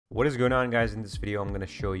What is going on, guys? In this video I'm going to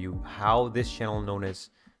show you how this channel known as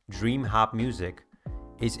Dream Hop Music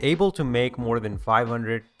is able to make more than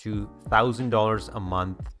 $500 to $1,000 a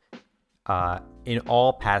month in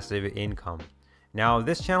all passive income. Now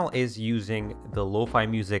this channel is using the lo-fi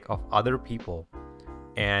music of other people,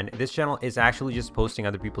 and this channel is actually just posting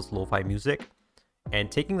other people's lo-fi music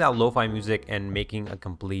and taking that lo-fi music and making a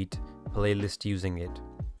complete playlist using it.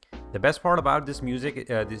 The best part about this music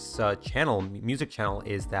music channel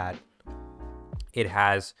is that it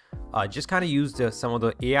has just kind of used some of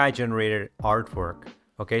the AI generated artwork.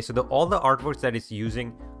 Okay, so all the artworks that it's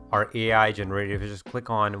using are AI generated. If you just click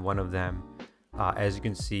on one of them, as you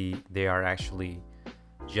can see, they are actually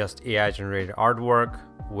just AI generated artwork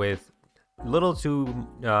with little to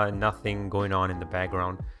nothing going on in the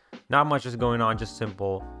background. Not much is going on, just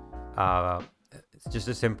simple it's just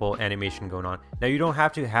a simple animation going on. Now you don't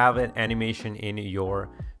have to have an animation in your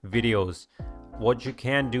videos. What you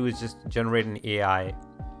can do is just generate an AI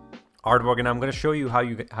artwork, and I'm going to show you how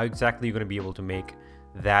exactly you're going to be able to make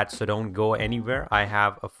that. So don't go anywhere. I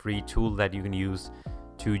have a free tool that you can use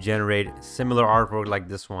to generate similar artwork like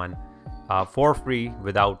this one for free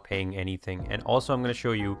without paying anything. And also I'm going to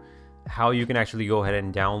show you how you can actually go ahead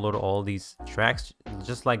and download all these tracks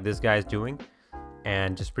just like this guy is doing,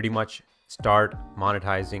 and just pretty much start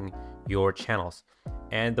monetizing your channels.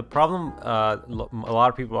 And the problem a lot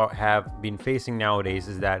of people have been facing nowadays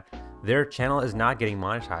is that their channel is not getting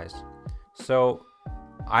monetized. So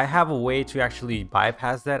I have a way to actually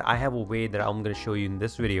bypass that. I have a way that I'm going to show you in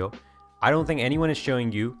this video. I don't think anyone is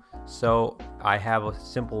showing you, so I have a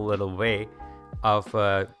simple little way of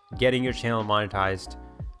getting your channel monetized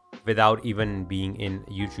without even being in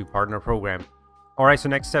YouTube partner program. All right, so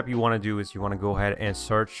next step you want to do is you want to go ahead and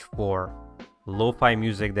search for lo-fi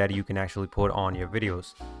music that you can actually put on your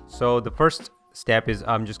videos. So the first step is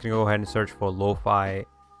I'm just gonna go ahead and search for lo-fi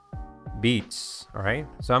beats. All right,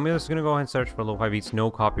 so I'm just gonna go ahead and search for lo-fi beats,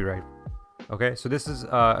 no copyright. Okay, so this is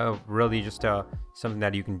really just something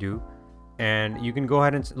that you can do, and you can go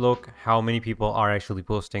ahead and look how many people are actually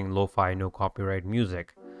posting lo-fi no copyright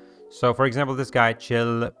music. So for example, this guy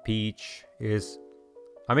Chill Peach is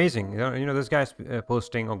amazing. You know this guy's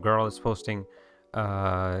posting, or girl is posting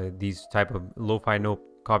these type of lo-fi no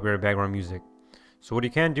copyright background music. So what you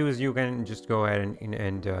can do is you can just go ahead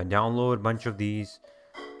and download a bunch of these.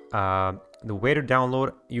 The way to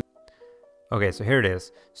download okay, so here it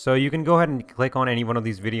is. So you can go ahead and click on any one of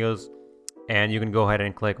these videos, and you can go ahead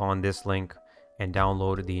and click on this link and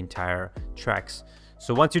download the entire tracks.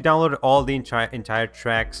 So once you download all the entire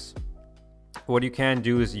tracks, what you can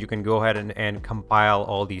do is you can go ahead and compile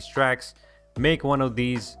all these tracks, make one of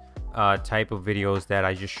these type of videos that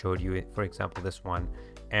I just showed you, for example this one,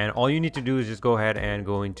 and all you need to do is just go ahead and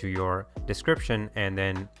go into your description and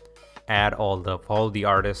then add follow the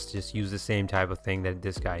artist, just use the same type of thing that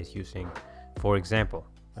this guy is using, for example.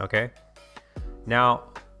 Okay, now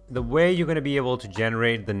the way you're going to be able to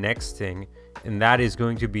generate the next thing, and that is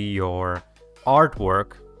going to be your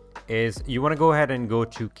artwork, is you want to go ahead and go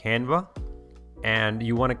to Canva and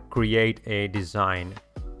you want to create a design.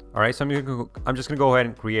 All right, so I'm just gonna go ahead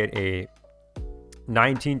and create a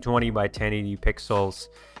 1920 by 1080 pixels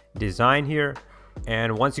design here.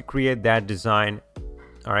 And once you create that design,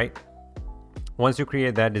 all right, once you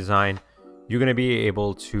create that design, you're gonna be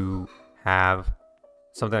able to have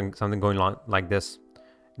something going on like this.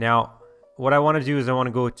 Now what I want to do is I want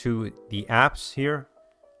to go to the apps here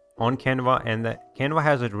on Canva, and Canva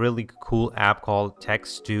has a really cool app called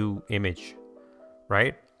text to image,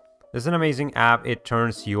 right? This is an amazing app. It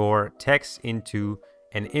turns your text into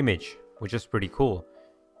an image, which is pretty cool.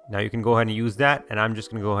 Now you can go ahead and use that, and I'm just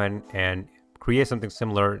gonna go ahead and create something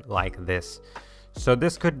similar like this. So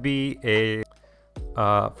this could be a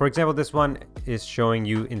for example, this one is showing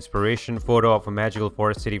you inspiration photo of a magical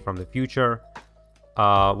forest city from the future.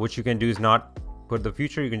 What you can do is not put the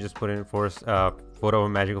future, you can just put in forest photo of a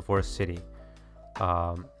magical forest city,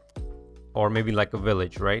 or maybe like a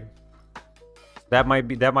village, right? That might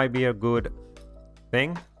be a good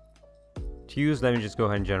thing to use. Let me just go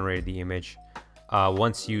ahead and generate the image.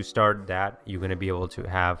 Once you start that, you're going to be able to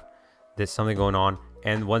have something going on.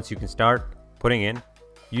 And once you can start putting in,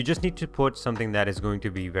 you just need to put something that is going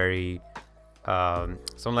to be very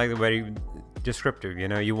very descriptive. You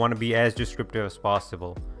know, you want to be as descriptive as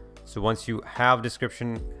possible. So once you have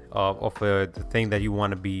description of the thing that you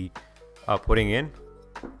want to be putting in,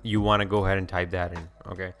 you want to go ahead and type that in.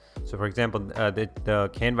 Okay, so for example, the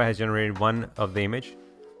Canva has generated one of the image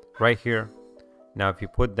right here. Now if you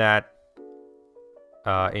put that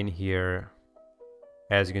in here,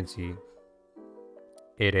 as you can see,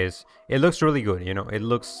 it looks really good. You know, it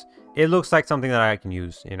looks it looks like something that I can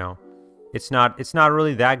use, you know. It's not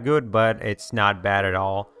really that good, but it's not bad at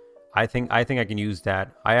all. I think I can use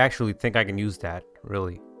that. I actually think I can use that,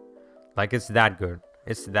 really. Like, it's that good.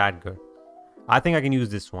 It's that good. I think I can use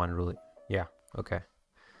this one, really. Yeah, okay.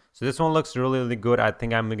 So this one looks really, really good. I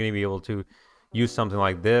think I'm going to be able to use something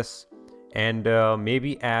like this, and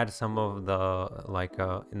maybe add some of the, like,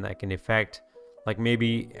 in like an effect, like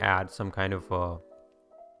maybe add some kind of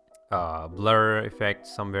blur effect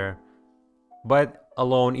somewhere. But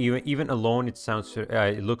alone, even alone, it sounds,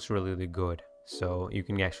 it looks really, really good. So you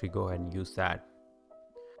can actually go ahead and use that.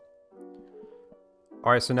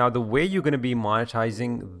 All right, so now the way you're going to be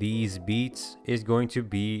monetizing these beats is going to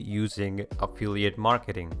be using affiliate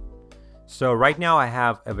marketing. So right now I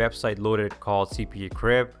have a website loaded called CPA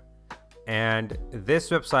Crib, and this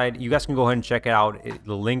website, you guys can go ahead and check it out.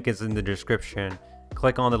 The link is in the description.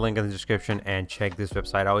 Click on the link in the description and check this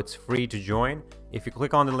website out. It's free to join. If you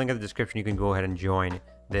click on the link in the description, you can go ahead and join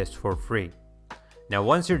this for free. Now,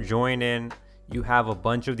 once you're joined in, you have a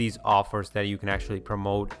bunch of these offers that you can actually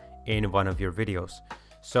promote in one of your videos.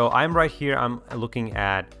 So I'm right here, I'm looking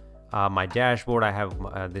at my dashboard. I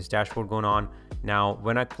have this dashboard going on. Now,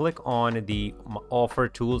 when I click on the offer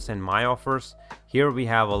tools and my offers, here we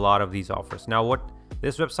have a lot of these offers. Now, what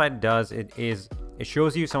this website does, it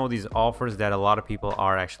shows you some of these offers that a lot of people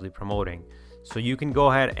are actually promoting. So you can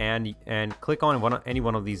go ahead and click on any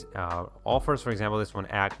one of these offers. For example, this one,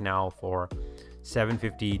 act now for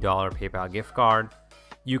 $750 PayPal gift card.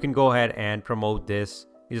 You can go ahead and promote this.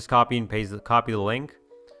 You just copy the link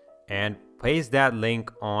and paste that link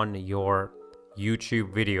on your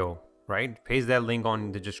YouTube video, right? Paste that link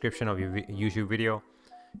on the description of your YouTube video.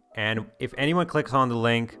 And if anyone clicks on the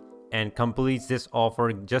link and completes this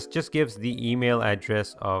offer, just gives the email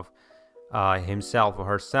address of himself or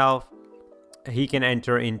herself, he can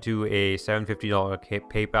enter into a $750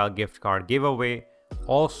 PayPal gift card giveaway.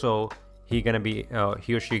 Also, he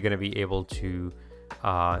or she gonna be able to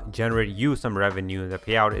generate you some revenue. The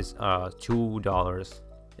payout is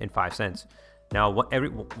 $2.05. Now,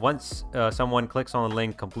 once someone clicks on the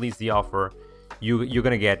link, completes the offer, you're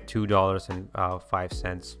gonna get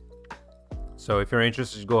 $2.05. So if you're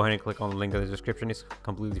interested, go ahead and click on the link in the description. It's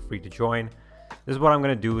completely free to join. This is what I'm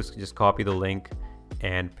gonna do, is just copy the link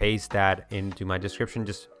and paste that into my description.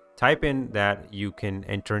 Just type in that you can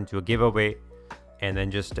enter into a giveaway, and then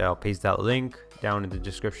just paste that link down in the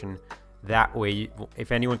description. That way,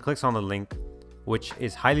 if anyone clicks on the link, which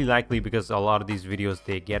is highly likely because a lot of these videos,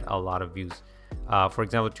 they get a lot of views. For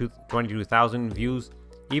example, 22,000 views.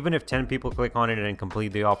 Even if 10 people click on it and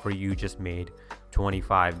complete the offer, you just made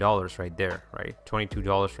 $25 right there, right?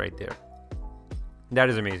 $22 right there. That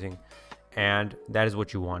is amazing. And that is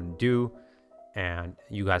what you want to do. And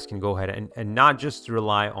you guys can go ahead and not just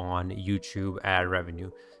rely on YouTube ad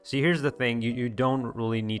revenue. See, here's the thing. You don't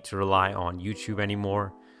really need to rely on YouTube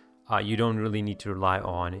anymore. You don't really need to rely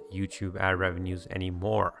on YouTube ad revenues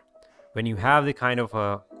anymore. When you have the kind of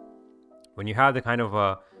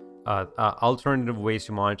alternative ways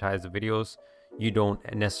to monetize the videos, you don't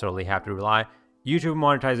necessarily have to rely. YouTube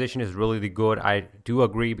monetization is really good. I do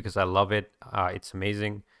agree, because I love it. It's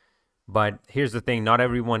amazing. But here's the thing, not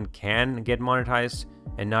everyone can get monetized,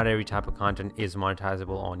 and not every type of content is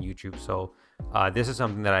monetizable on YouTube. So this is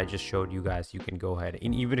something that I just showed you guys. You can go ahead,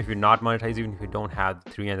 and even if you're not monetized, even if you don't have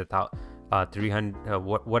 300,000,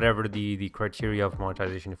 whatever the criteria of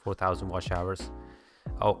monetization, 4,000 watch hours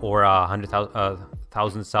or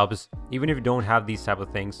 100,000 subs, even if you don't have these type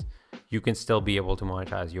of things, you can still be able to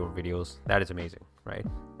monetize your videos. That is amazing, right?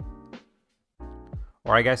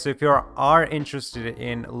 All right, guys, so if you are interested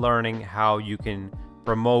in learning how you can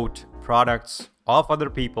promote products of other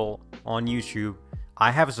people on YouTube, I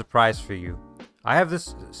have a surprise for you. I have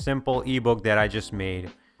this simple ebook that I just made,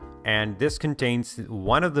 and this contains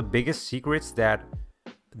one of the biggest secrets that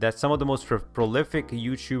some of the most prolific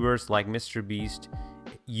YouTubers like Mr. Beast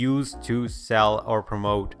use to sell or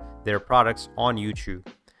promote their products on YouTube.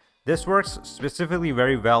 This works specifically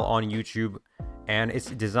very well on YouTube, and it's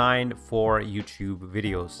designed for YouTube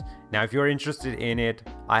videos. Now, if you're interested in it,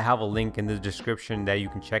 I have a link in the description that you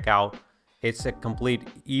can check out. It's a complete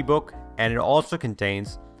ebook, and it also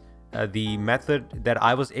contains the method that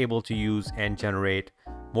I was able to use and generate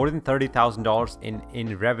more than $30,000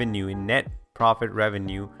 in revenue, in net profit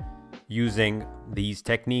revenue, using these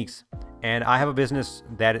techniques. And I have a business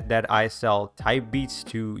that I sell type beats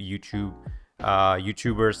to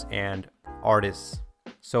YouTubers and artists.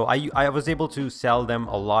 So I was able to sell them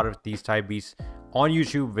a lot of these type beats on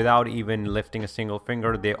YouTube without even lifting a single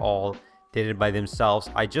finger. They all did it by themselves.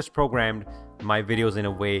 I just programmed my videos in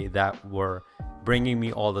a way that were bringing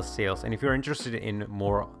me all the sales. And if you're interested in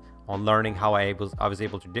more on learning how I was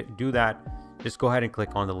able to do that, just go ahead and click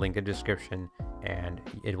on the link in the description and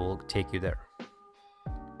it will take you there.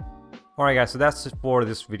 Alright guys, so that's it for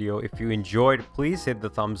this video. If you enjoyed, please hit the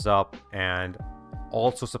thumbs up and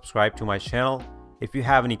also subscribe to my channel. If you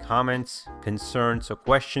have any comments, concerns, or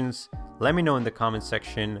questions, let me know in the comment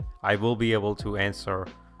section. I will be able to answer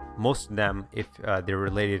most of them if they're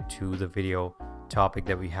related to the video topic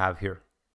that we have here.